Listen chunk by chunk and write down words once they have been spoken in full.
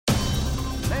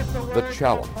The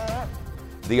challenge,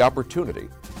 the opportunity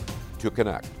to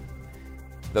connect.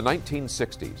 The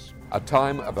 1960s, a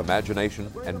time of imagination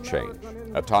and change,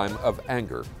 a time of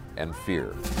anger and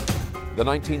fear. The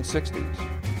 1960s,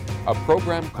 a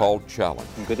program called Challenge.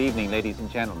 Good evening, ladies and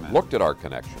gentlemen. Looked at our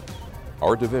connections,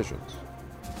 our divisions,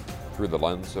 through the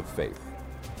lens of faith.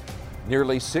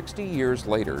 Nearly 60 years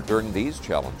later, during these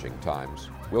challenging times,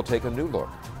 we'll take a new look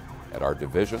at our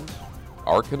divisions,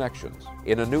 our connections,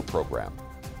 in a new program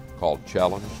called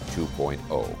Challenge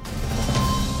 2.0.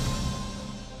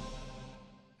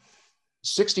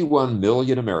 61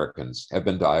 million Americans have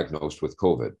been diagnosed with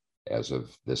COVID as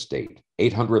of this date.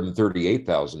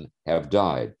 838,000 have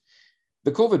died.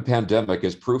 The COVID pandemic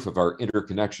is proof of our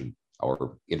interconnection,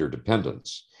 our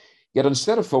interdependence. Yet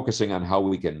instead of focusing on how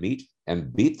we can meet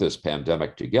and beat this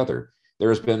pandemic together, there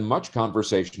has been much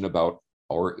conversation about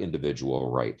our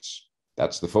individual rights.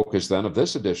 That's the focus then of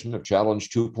this edition of Challenge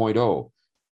 2.0.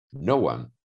 No one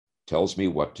tells me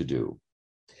what to do.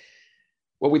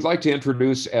 Well, we'd like to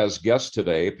introduce as guest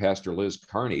today Pastor Liz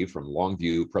Carney from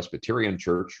Longview Presbyterian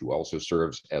Church, who also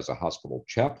serves as a hospital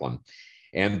chaplain,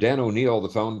 and Dan O'Neill, the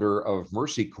founder of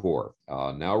Mercy Corps,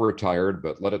 now retired,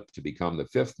 but led it to become the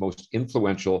fifth most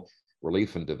influential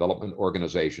relief and development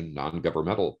organization,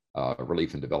 non-governmental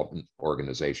relief and development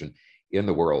organization in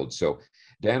the world. So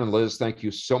Dan and Liz, thank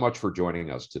you so much for joining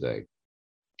us today.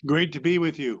 Great to be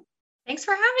with you. Thanks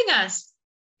for having us.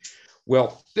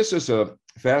 Well, this is a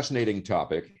fascinating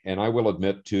topic, and I will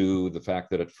admit to the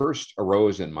fact that it first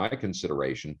arose in my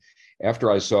consideration after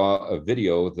I saw a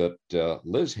video that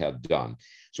Liz had done.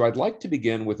 So I'd like to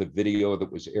begin with a video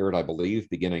that was aired, I believe,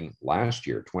 beginning last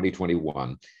year,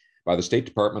 2021, by the State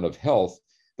Department of Health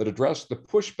that addressed the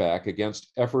pushback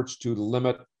against efforts to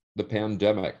limit the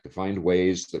pandemic, to find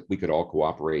ways that we could all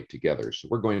cooperate together. So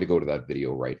we're going to go to that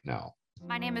video right now.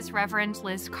 My name is Reverend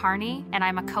Liz Carney, and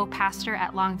I'm a co-pastor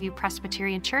at Longview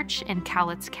Presbyterian Church in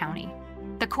Cowlitz County.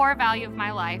 The core value of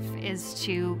my life is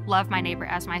to love my neighbor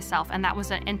as myself, and that was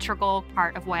an integral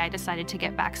part of why I decided to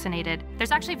get vaccinated.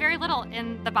 There's actually very little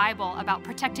in the Bible about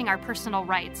protecting our personal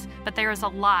rights, but there is a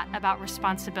lot about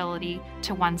responsibility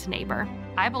to one's neighbor.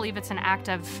 I believe it's an act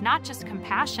of not just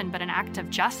compassion, but an act of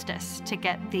justice to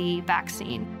get the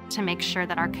vaccine to make sure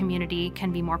that our community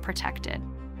can be more protected.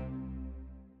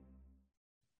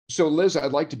 So Liz,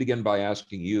 I'd like to begin by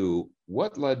asking you,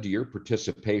 what led to your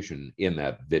participation in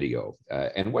that video?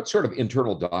 And what sort of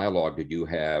internal dialogue did you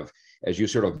have as you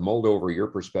sort of mulled over your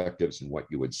perspectives and what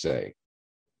you would say?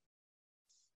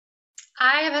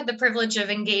 I have had the privilege of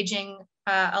engaging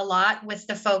a lot with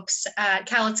the folks at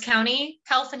Cowlitz County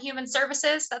Health and Human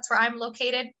Services. That's where I'm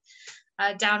located,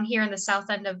 down here in the south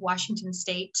end of Washington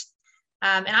State.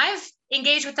 And I've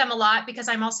engaged with them a lot because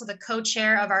I'm also the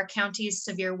co-chair of our county's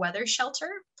severe weather shelter.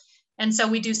 And so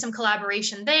we do some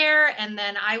collaboration there. And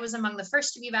then I was among the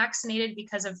first to be vaccinated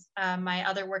because of my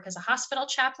other work as a hospital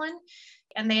chaplain.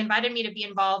 And they invited me to be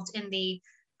involved in the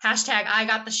hashtag I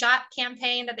Got the Shot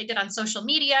campaign that they did on social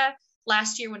media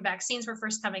last year when vaccines were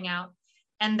first coming out.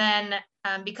 And then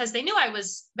because they knew I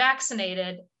was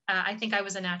vaccinated, I think I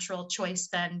was a natural choice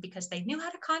then because they knew how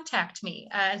to contact me.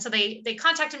 And so they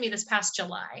contacted me this past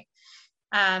July.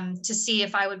 To see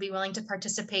if I would be willing to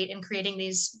participate in creating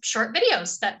these short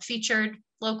videos that featured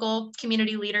local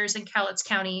community leaders in Cowlitz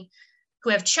County who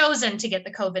have chosen to get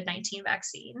the COVID-19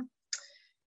 vaccine.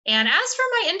 And as for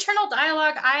my internal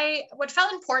dialogue, what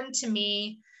felt important to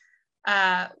me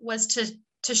was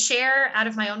to share out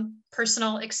of my own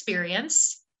personal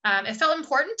experience. It felt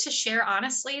important to share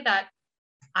honestly that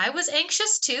I was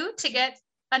anxious too to get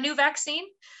a new vaccine.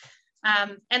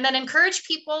 And then encourage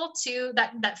people to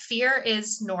that fear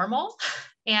is normal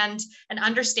and an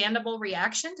understandable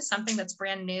reaction to something that's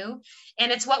brand new.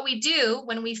 And it's what we do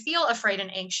when we feel afraid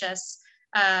and anxious,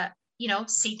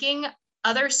 seeking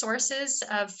other sources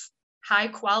of high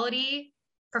quality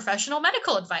professional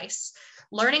medical advice,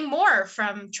 learning more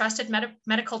from trusted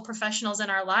medical professionals in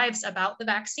our lives about the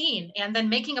vaccine, and then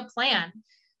making a plan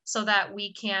so that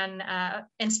we can,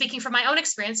 and speaking from my own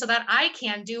experience, so that I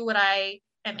can do what I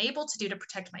am able to do to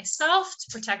protect myself,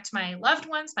 to protect my loved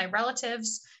ones, my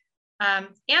relatives, and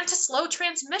to slow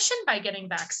transmission by getting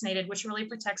vaccinated, which really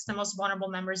protects the most vulnerable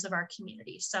members of our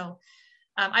community. So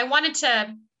I wanted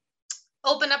to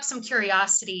open up some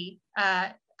curiosity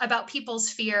about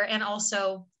people's fear and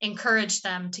also encourage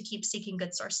them to keep seeking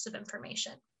good sources of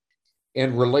information.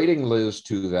 And relating, Liz,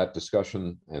 to that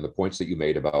discussion and the points that you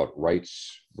made about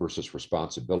rights versus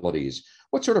responsibilities,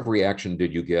 what sort of reaction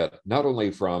did you get, not only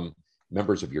from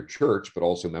members of your church, but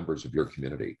also members of your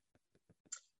community?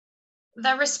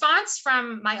 The response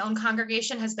from my own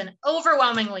congregation has been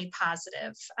overwhelmingly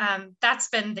positive. That's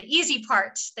been the easy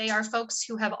part. They are folks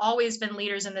who have always been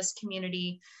leaders in this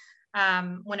community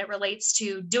when it relates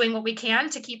to doing what we can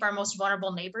to keep our most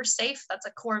vulnerable neighbors safe. That's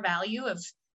a core value of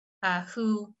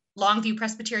who Longview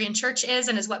Presbyterian Church is,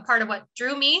 and is what part of what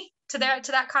drew me to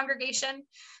that congregation.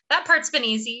 That part's been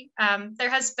easy. There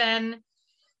has been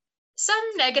some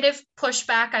negative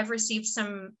pushback. I've received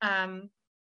some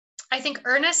I think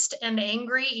earnest and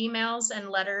angry emails and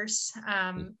letters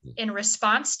in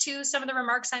response to some of the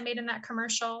remarks I made in that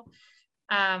commercial.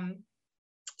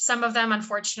 Some of them,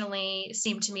 unfortunately,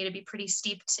 seem to me to be pretty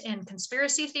steeped in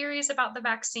conspiracy theories about the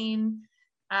vaccine.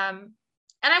 And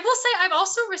I will say I've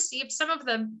also received some of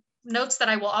the notes that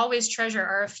I will always treasure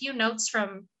are a few notes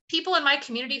from people in my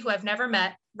community who I've never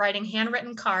met, writing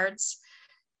handwritten cards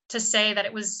to say that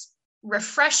it was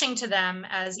refreshing to them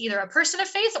as either a person of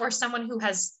faith or someone who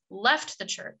has left the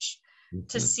church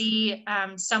to see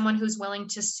someone who's willing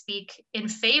to speak in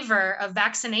favor of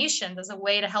vaccinations as a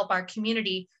way to help our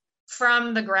community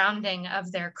from the grounding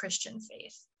of their Christian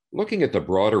faith. Looking at the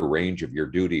broader range of your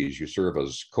duties, you serve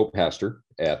as co-pastor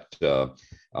at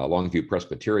Longview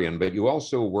Presbyterian, but you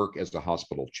also work as a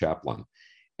hospital chaplain.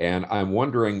 And I'm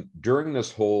wondering, during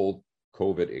this whole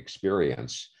COVID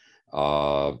experience,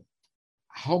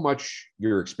 how much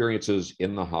your experiences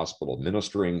in the hospital,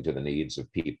 ministering to the needs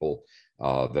of people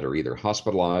that are either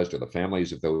hospitalized or the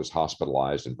families of those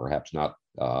hospitalized and perhaps not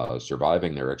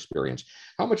surviving their experience,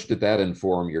 how much did that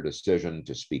inform your decision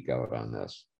to speak out on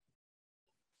this?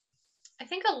 I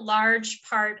think a large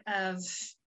part of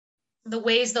the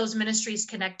ways those ministries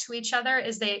connect to each other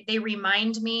is they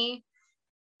remind me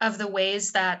of the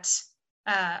ways that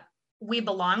we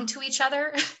belong to each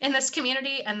other in this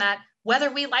community, and that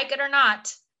whether we like it or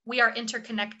not, we are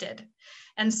interconnected.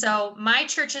 And so my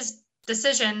church's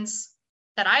decisions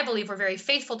that I believe were very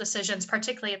faithful decisions,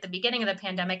 particularly at the beginning of the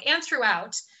pandemic and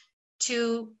throughout,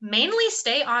 to mainly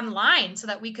stay online so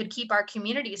that we could keep our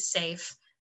communities safe,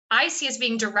 I see as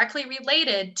being directly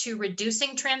related to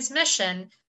reducing transmission,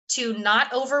 to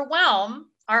not overwhelm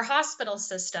our hospital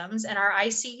systems and our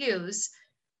ICUs,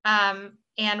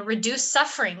 and reduce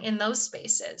suffering in those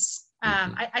spaces.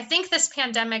 I think this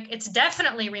pandemic, it's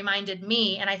definitely reminded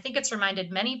me, and I think it's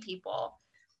reminded many people,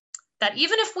 that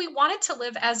even if we wanted to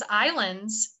live as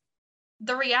islands,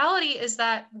 the reality is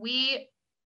that we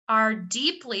are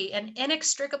deeply and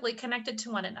inextricably connected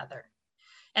to one another.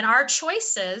 And our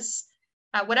choices,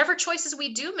 whatever choices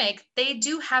we do make, they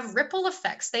do have ripple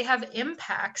effects. They have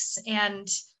impacts. And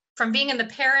from being in the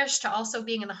parish to also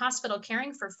being in the hospital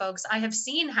caring for folks, I have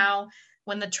seen how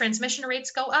when the transmission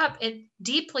rates go up, it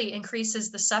deeply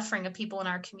increases the suffering of people in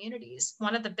our communities.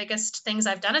 One of the biggest things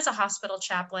I've done as a hospital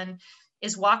chaplain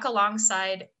is walk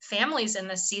alongside families in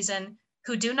this season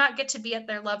who do not get to be at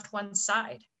their loved one's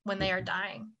side when they are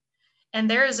dying. And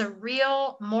there is a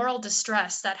real moral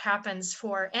distress that happens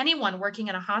for anyone working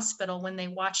in a hospital when they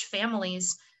watch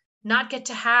families not get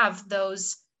to have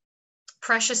those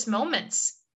precious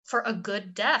moments for a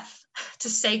good death, to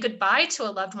say goodbye to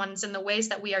a loved ones in the ways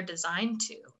that we are designed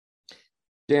to.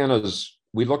 Dan, as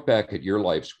we look back at your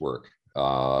life's work,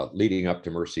 leading up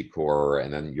to Mercy Corps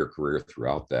and then your career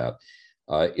throughout that,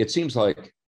 it seems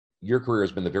like your career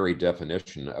has been the very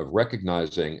definition of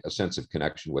recognizing a sense of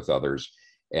connection with others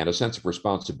and a sense of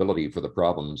responsibility for the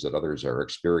problems that others are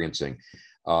experiencing.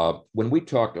 When we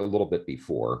talked a little bit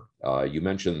before, you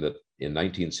mentioned that in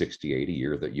 1968, a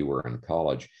year that you were in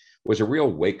college, was a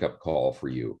real wake-up call for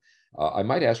you. I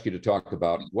might ask you to talk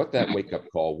about what that wake-up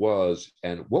call was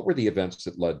and what were the events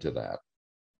that led to that?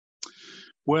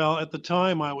 Well, at the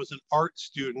time, I was an art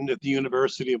student at the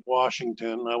University of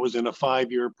Washington. I was in a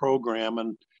 5-year program.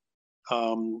 And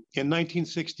in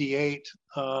 1968,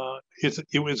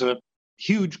 it was a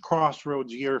huge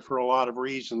crossroads year for a lot of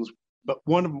reasons. But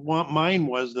one of mine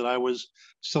was that I was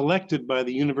selected by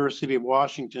the University of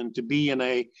Washington to be in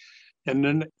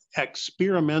an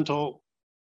experimental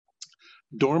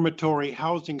dormitory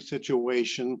housing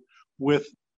situation with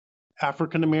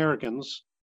African Americans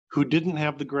who didn't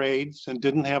have the grades and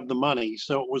didn't have the money.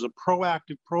 So it was a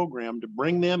proactive program to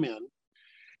bring them in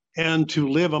and to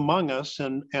live among us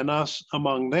and us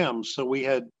among them. So we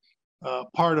had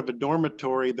part of a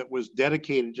dormitory that was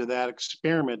dedicated to that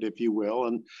experiment, if you will.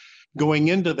 And going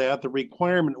into that, the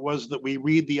requirement was that we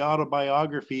read the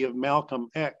autobiography of Malcolm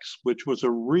X, which was a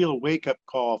real wake-up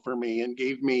call for me and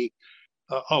gave me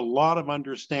a lot of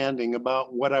understanding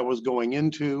about what I was going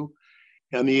into.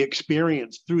 And the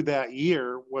experience through that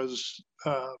year was,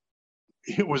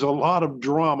 it was a lot of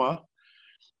drama,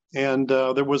 and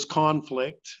there was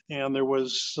conflict, and there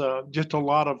was just a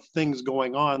lot of things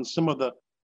going on. Some of the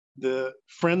the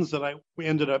friends that I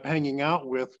ended up hanging out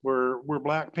with were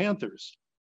Black Panthers.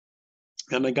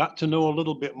 And I got to know a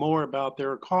little bit more about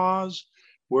their cause,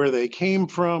 where they came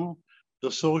from,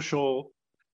 the social,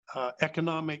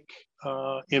 economic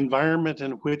environment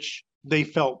in which they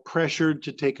felt pressured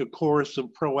to take a course of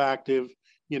proactive,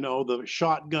 the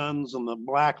shotguns and the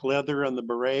black leather and the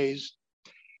berets.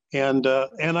 And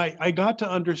I got to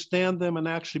understand them and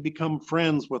actually become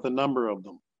friends with a number of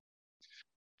them.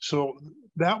 So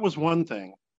that was one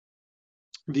thing.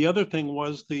 The other thing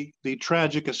was the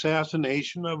tragic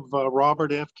assassination of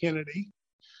Robert F. Kennedy.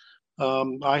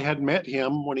 I had met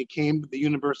him when he came to the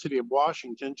University of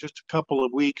Washington just a couple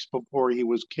of weeks before he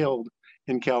was killed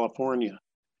in California.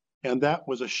 And that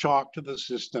was a shock to the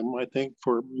system, I think,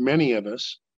 for many of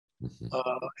us.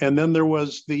 And then there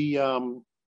was the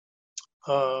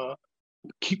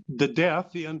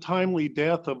untimely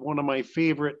death of one of my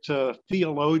favorite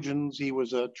theologians. He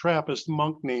was a Trappist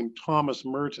monk named Thomas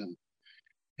Merton.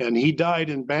 And he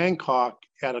died in Bangkok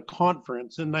at a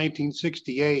conference in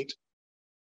 1968.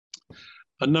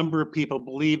 A number of people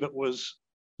believe it was,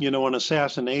 an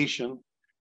assassination.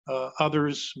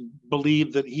 Others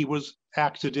believe that he was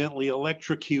accidentally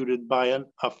electrocuted by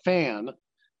a fan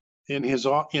in his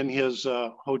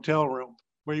hotel room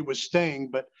where he was staying.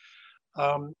 But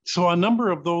so a number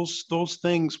of those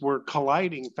things were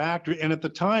colliding factors. And at the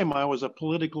time, I was a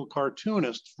political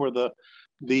cartoonist for the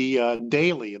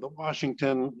Daily,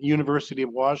 the University of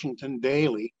Washington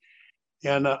Daily.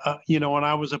 And, and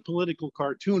I was a political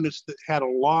cartoonist that had a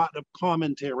lot of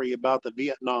commentary about the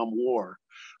Vietnam War.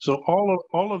 So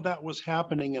all of that was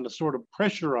happening in a sort of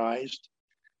pressurized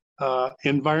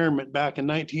environment back in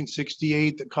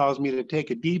 1968 that caused me to take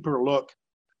a deeper look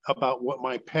about what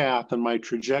my path and my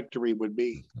trajectory would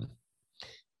be.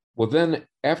 Well, then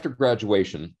after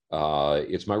graduation,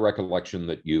 it's my recollection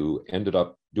that you ended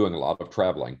up doing a lot of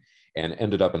traveling and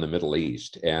ended up in the Middle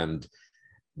East. And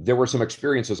there were some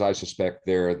experiences, I suspect,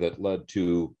 there that led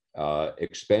to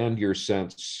expand your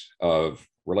sense of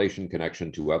relation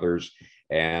connection to others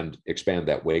and expand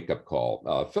that wake-up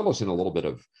call. Fill us in a little bit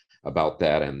about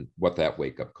that and what that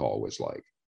wake-up call was like.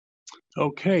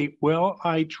 Okay, well,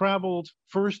 I traveled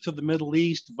first to the Middle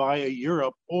East via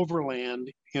Europe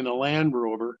overland in a Land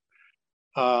Rover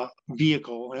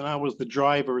vehicle, and I was the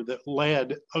driver that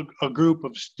led a group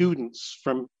of students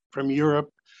from Europe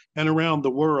and around the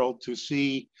world to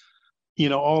see,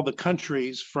 all the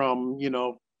countries from,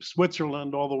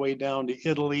 Switzerland all the way down to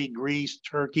Italy, Greece,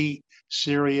 Turkey,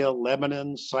 Syria,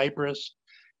 Lebanon, Cyprus,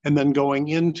 and then going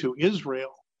into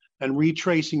Israel and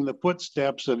retracing the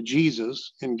footsteps of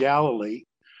Jesus in Galilee.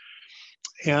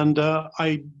 And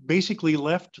I basically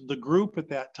left the group at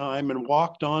that time and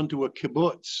walked on to a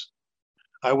kibbutz.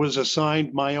 I was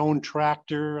assigned my own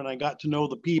tractor and I got to know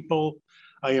the people.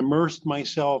 I immersed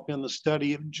myself in the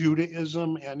study of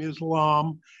Judaism and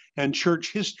Islam and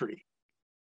church history.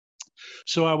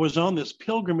 So I was on this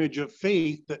pilgrimage of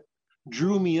faith that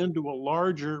drew me into a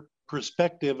larger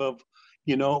perspective of,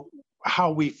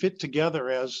 how we fit together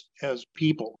as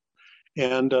people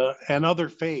and other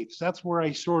faiths. That's where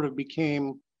I sort of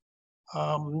became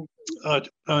an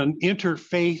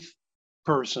interfaith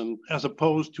person as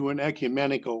opposed to an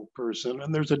ecumenical person.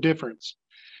 And there's a difference.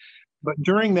 But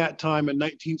during that time in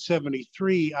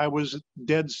 1973, I was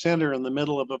dead center in the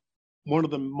middle of one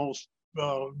of the most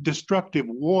destructive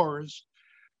wars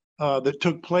that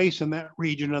took place in that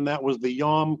region, and that was the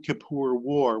Yom Kippur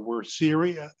War, where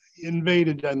Syria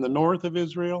invaded in the north of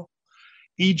Israel,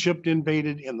 Egypt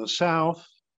invaded in the south,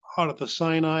 out of the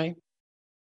Sinai.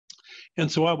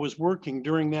 And so I was working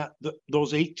during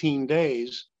those 18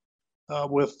 days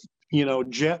with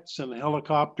jets and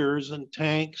helicopters and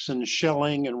tanks and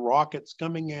shelling and rockets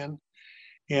coming in.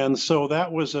 And so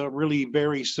that was a really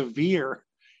very severe,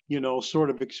 sort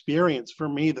of experience for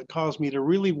me that caused me to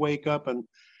really wake up and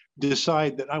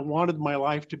decide that I wanted my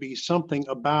life to be something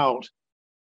about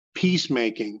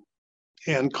peacemaking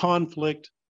and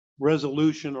conflict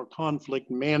resolution or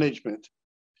conflict management,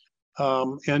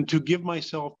 and to give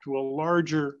myself to a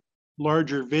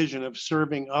larger vision of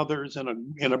serving others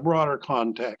in a broader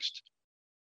context.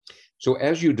 So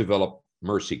as you develop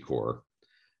Mercy Corps,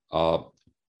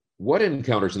 what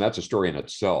encounters, and that's a story in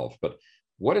itself, but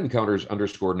what encounters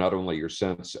underscore not only your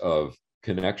sense of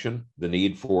connection, the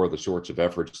need for the sorts of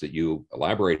efforts that you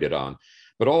elaborated on,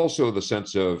 but also the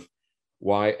sense of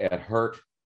why at heart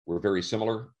we're very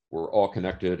similar, we're all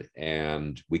connected,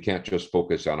 and we can't just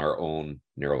focus on our own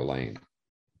narrow lane?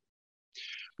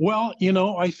 Well,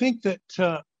 I think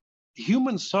that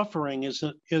human suffering is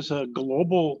a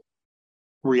global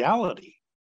reality.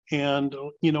 And,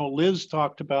 Liz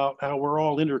talked about how we're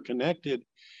all interconnected.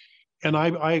 And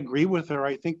I agree with her.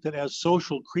 I think that as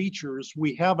social creatures,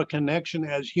 we have a connection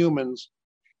as humans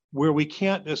where we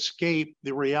can't escape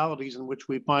the realities in which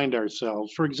we find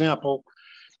ourselves. For example,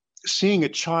 seeing a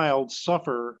child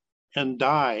suffer and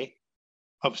die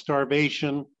of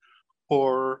starvation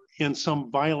or in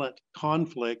some violent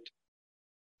conflict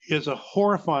is a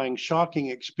horrifying, shocking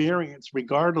experience,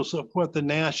 regardless of what the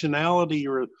nationality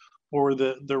or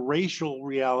the racial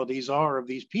realities are of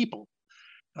these people.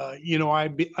 I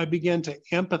began to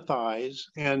empathize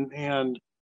and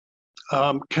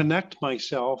connect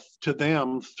myself to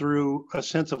them through a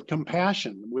sense of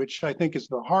compassion, which I think is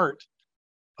the heart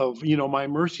of my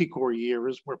Mercy Corps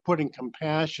years. We're putting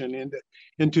compassion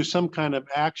into some kind of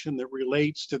action that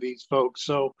relates to these folks.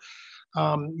 So,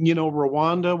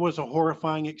 Rwanda was a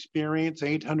horrifying experience.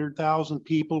 800,000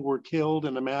 people were killed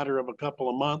in a matter of a couple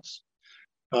of months.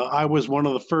 I was one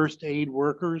of the first aid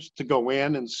workers to go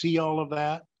in and see all of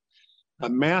that. A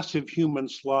massive human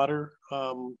slaughter.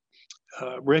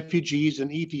 Refugees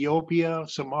in Ethiopia,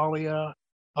 Somalia,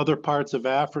 other parts of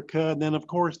Africa, and then, of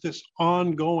course, this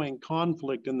ongoing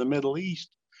conflict in the Middle East,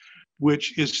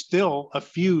 which is still a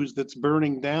fuse that's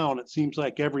burning down. It seems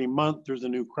like every month there's a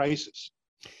new crisis.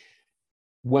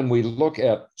 When we look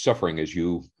at suffering, as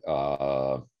you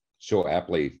so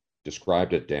aptly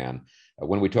described it, Dan,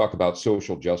 when we talk about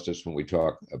social justice, when we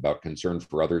talk about concern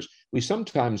for others, we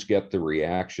sometimes get the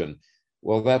reaction,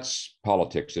 well, that's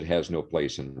politics. It has no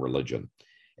place in religion.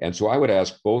 And so I would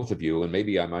ask both of you, and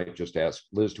maybe I might just ask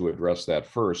Liz to address that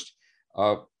first.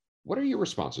 What are your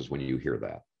responses when you hear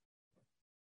that?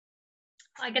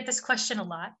 I get this question a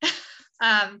lot,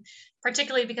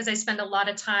 particularly because I spend a lot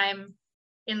of time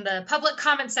in the public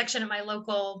comment section at my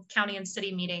local county and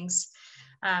city meetings,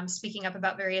 speaking up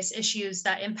about various issues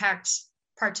that impact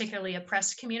particularly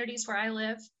oppressed communities where I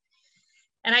live.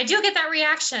 And I do get that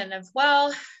reaction of,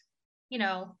 well,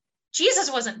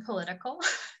 Jesus wasn't political.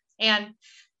 And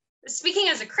speaking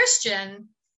as a Christian,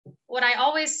 what I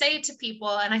always say to people,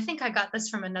 and I think I got this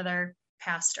from another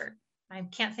pastor, I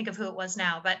can't think of who it was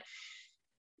now, but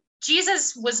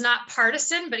Jesus was not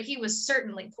partisan, but he was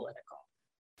certainly political.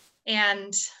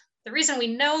 And the reason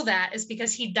we know that is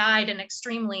because he died an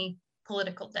extremely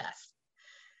political death.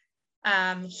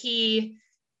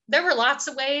 There were lots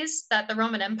of ways that the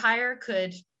Roman Empire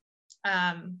could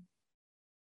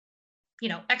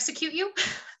execute you.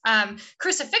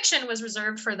 Crucifixion was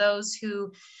reserved for those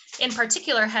who, in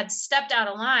particular, had stepped out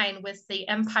of line with the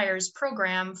empire's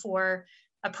program for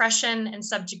oppression and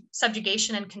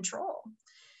subjugation and control.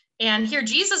 And here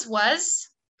Jesus was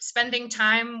spending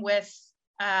time with,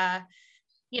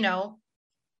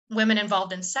 women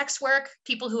involved in sex work,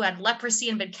 people who had leprosy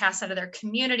and been cast out of their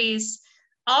communities,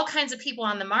 all kinds of people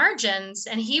on the margins,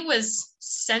 and he was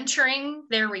centering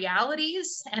their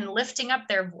realities and lifting up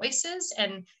their voices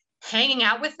and hanging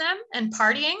out with them and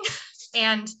partying.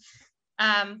 And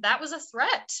that was a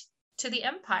threat to the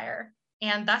empire.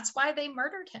 And that's why they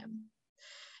murdered him.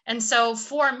 And so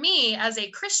for me as a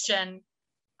Christian,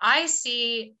 I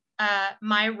see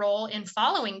my role in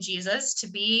following Jesus to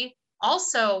be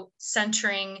also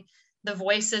centering the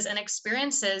voices and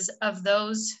experiences of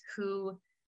those who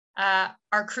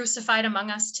are crucified among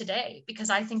us today,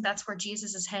 because I think that's where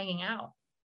Jesus is hanging out.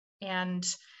 And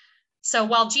so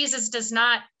while Jesus does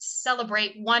not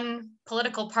celebrate one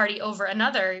political party over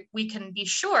another, we can be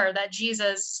sure that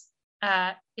Jesus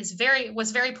was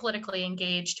very politically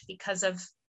engaged because of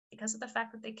the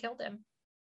fact that they killed him.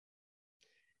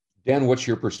 Dan, what's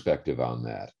your perspective on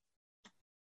that?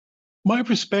 My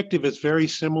perspective is very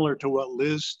similar to what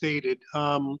Liz stated.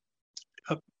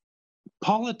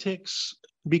 Politics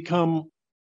become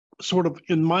sort of,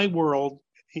 in my world,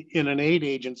 in an aid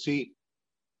agency,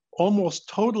 almost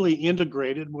totally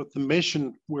integrated with the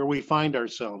mission where we find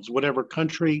ourselves, whatever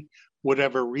country,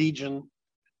 whatever region.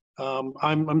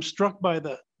 I'm struck by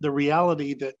the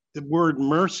reality that the word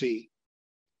mercy,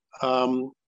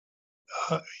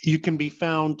 you can be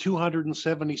found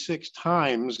 276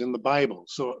 times in the Bible,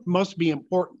 so it must be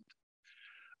important.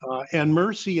 And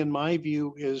mercy, in my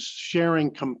view, is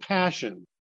sharing compassion.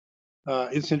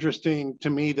 It's interesting to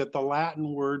me that the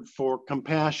Latin word for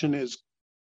compassion is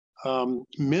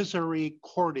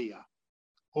misericordia,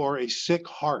 or a sick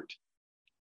heart.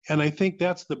 And I think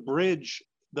that's the bridge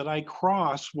that I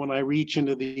cross when I reach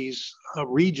into these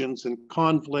regions in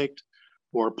conflict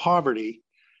or poverty,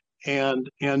 and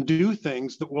do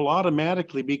things that will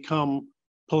automatically become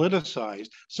politicized.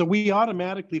 So we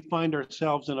automatically find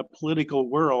ourselves in a political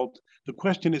world. The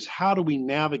question is, how do we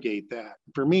navigate that?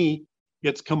 For me,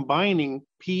 it's combining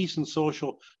peace and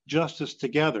social justice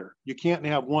together. You can't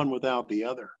have one without the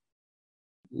other.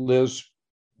 Liz,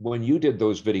 when you did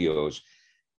those videos,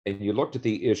 and you looked at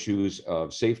the issues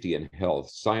of safety and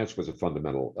health, science was a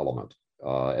fundamental element.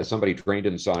 As somebody trained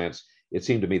in science, it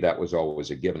seemed to me that was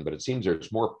always a given, but it seems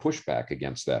there's more pushback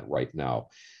against that right now.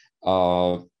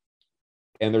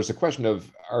 And there's a question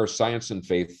of, are science and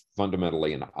faith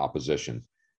fundamentally in opposition?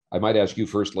 I might ask you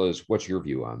first, Liz, what's your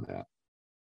view on that?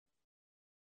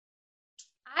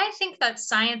 I think that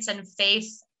science and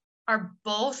faith are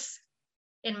both,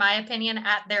 in my opinion,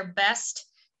 at their best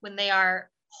when they are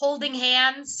holding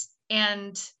hands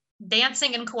and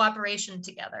dancing in cooperation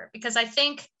together. Because I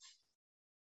think,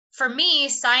 for me,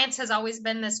 science has always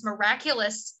been this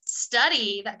miraculous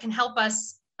study that can help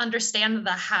us understand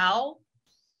the how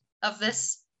of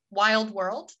this wild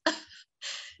world.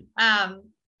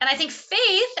 And I think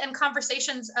faith and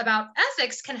conversations about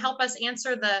ethics can help us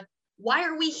answer the why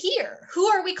are we here? Who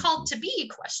are we called to be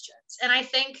questions? And I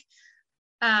think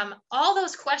all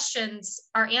those questions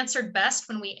are answered best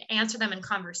when we answer them in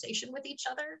conversation with each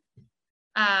other.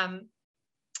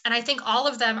 And I think all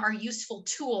of them are useful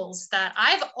tools that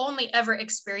I've only ever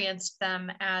experienced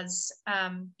them as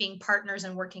being partners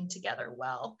and working together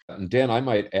well. And Dan, I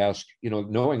might ask,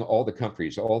 knowing all the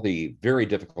countries, all the very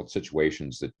difficult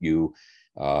situations that you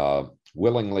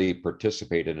willingly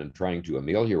participate in trying to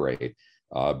ameliorate,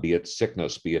 be it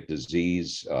sickness, be it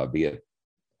disease, be it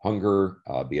hunger,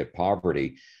 be it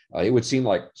poverty, it would seem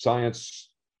like science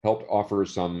helped offer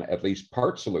some at least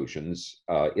part solutions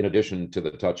in addition to the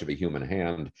touch of a human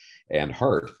hand and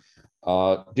heart.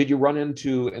 Did you run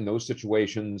into, in those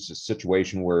situations, a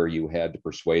situation where you had to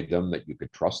persuade them that you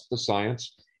could trust the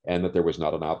science and that there was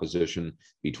not an opposition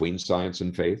between science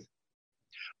and faith?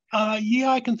 Yeah,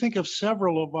 I can think of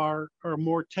several of our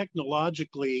more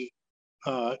technologically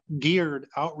geared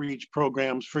outreach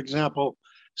programs. For example,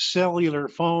 cellular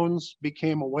phones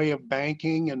became a way of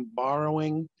banking and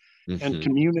borrowing and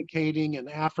communicating in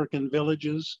African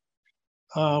villages.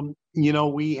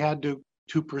 We had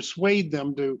to persuade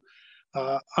them to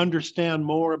understand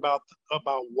more about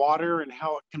water and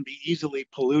how it can be easily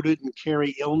polluted and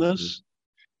carry illness.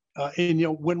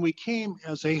 When we came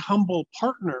as a humble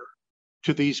partner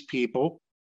to these people,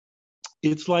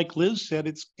 it's like Liz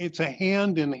said, it's a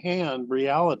hand-in-hand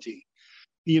reality.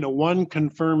 One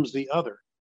confirms the other.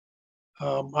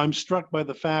 I'm struck by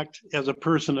the fact, as a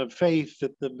person of faith,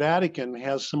 that the Vatican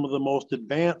has some of the most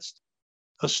advanced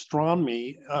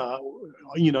astronomy,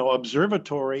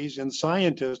 observatories and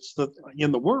scientists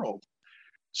in the world.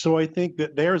 So I think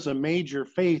that there's a major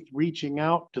faith reaching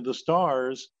out to the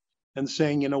stars and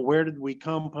saying, where did we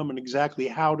come from and exactly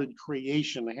how did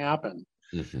creation happen?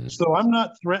 So I'm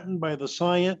not threatened by the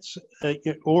science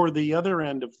or the other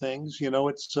end of things.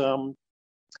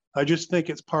 I just think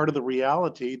it's part of the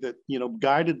reality that,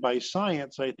 guided by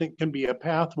science, I think can be a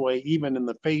pathway even in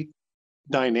the faith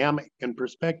dynamic and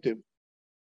perspective.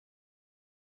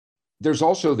 There's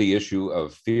also the issue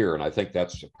of fear, and I think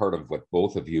that's part of what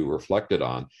both of you reflected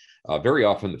on. Very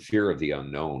often the fear of the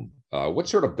unknown. What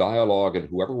sort of dialogue, and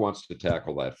whoever wants to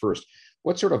tackle that first,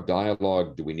 what sort of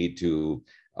dialogue do we need to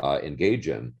engage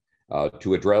in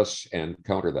to address and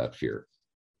counter that fear?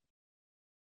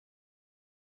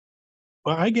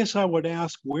 Well, I guess I would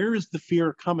ask, where is the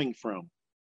fear coming from?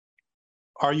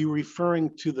 Are you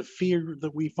referring to the fear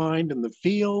that we find in the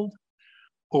field,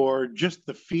 or just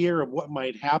the fear of what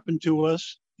might happen to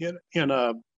us in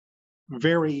a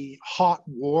very hot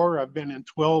war? I've been in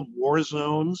 12 war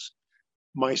zones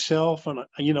myself, and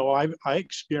I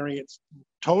experienced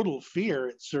total fear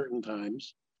at certain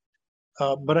times.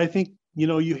 But I think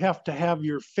you have to have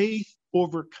your faith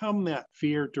overcome that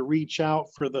fear to reach out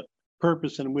for the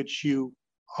purpose in which you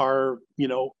are,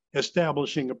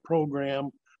 establishing a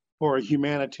program or a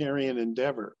humanitarian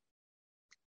endeavor.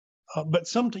 But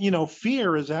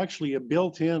fear is actually a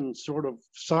built-in sort of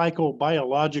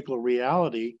psychobiological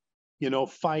reality,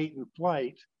 fight and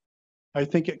flight. I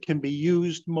think it can be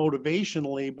used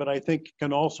motivationally, but I think it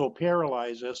can also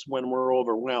paralyze us when we're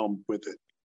overwhelmed with it.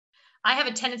 I have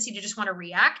a tendency to just want to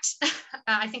react.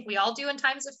 I think we all do in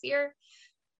times of fear.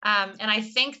 And I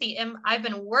think I've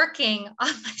been working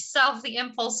on myself, the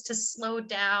impulse to slow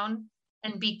down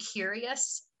and be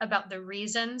curious about the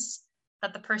reasons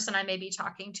that the person I may be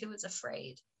talking to is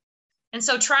afraid. And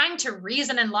so trying to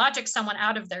reason and logic someone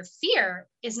out of their fear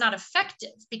is not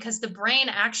effective, because the brain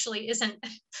actually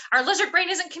our lizard brain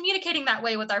isn't communicating that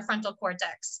way with our frontal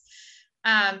cortex.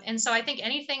 And so I think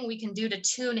anything we can do to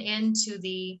tune into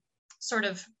the sort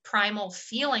of primal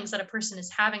feelings that a person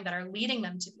is having that are leading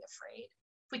them to be afraid,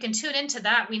 if we can tune into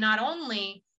that, we not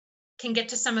only can get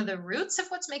to some of the roots of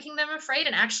what's making them afraid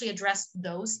and actually address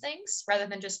those things rather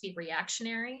than just be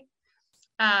reactionary.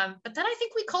 But then I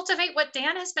think we cultivate what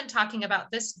Dan has been talking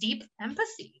about, this deep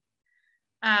empathy.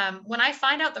 When I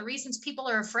find out the reasons people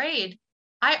are afraid,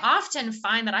 I often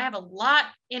find that I have a lot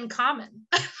in common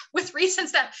with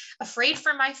reasons that afraid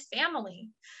for my family,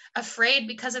 afraid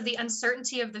because of the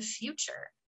uncertainty of the future.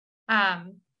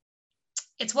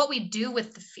 It's what we do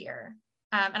with the fear.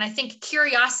 And I think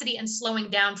curiosity and slowing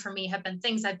down for me have been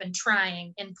things I've been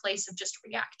trying in place of just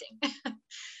reacting.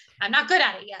 I'm not good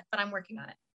at it yet, but I'm working on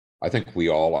it. I think we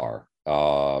all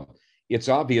are. It's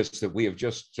obvious that we have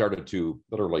just started to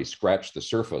literally scratch the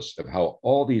surface of how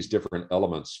all these different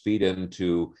elements feed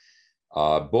into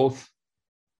both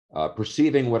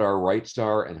perceiving what our rights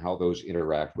are and how those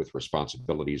interact with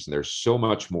responsibilities. And there's so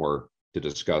much more to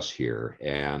discuss here.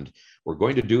 And we're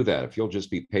going to do that. If you'll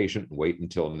just be patient and wait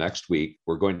until next week,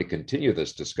 we're going to continue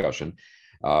this discussion,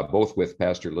 both with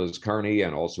Pastor Liz Carney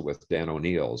and also with Dan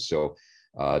O'Neill. So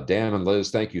Dan and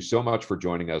Liz, thank you so much for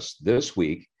joining us this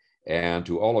week. And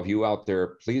to all of you out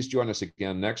there, please join us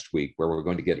again next week, where we're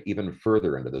going to get even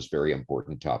further into this very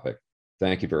important topic.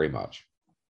 Thank you very much.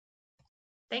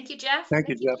 Thank you, Jeff. Thank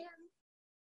you, Jeff.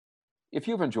 If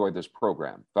you've enjoyed this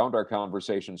program, found our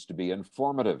conversations to be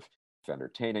informative,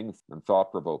 entertaining, and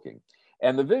thought-provoking,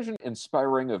 and the vision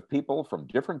inspiring of people from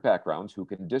different backgrounds who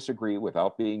can disagree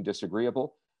without being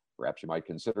disagreeable, perhaps you might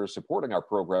consider supporting our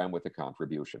program with a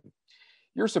contribution.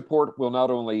 Your support will not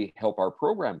only help our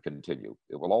program continue,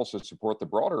 it will also support the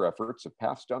broader efforts of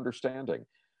Paths to Understanding,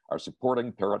 our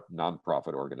supporting parent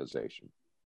nonprofit organization.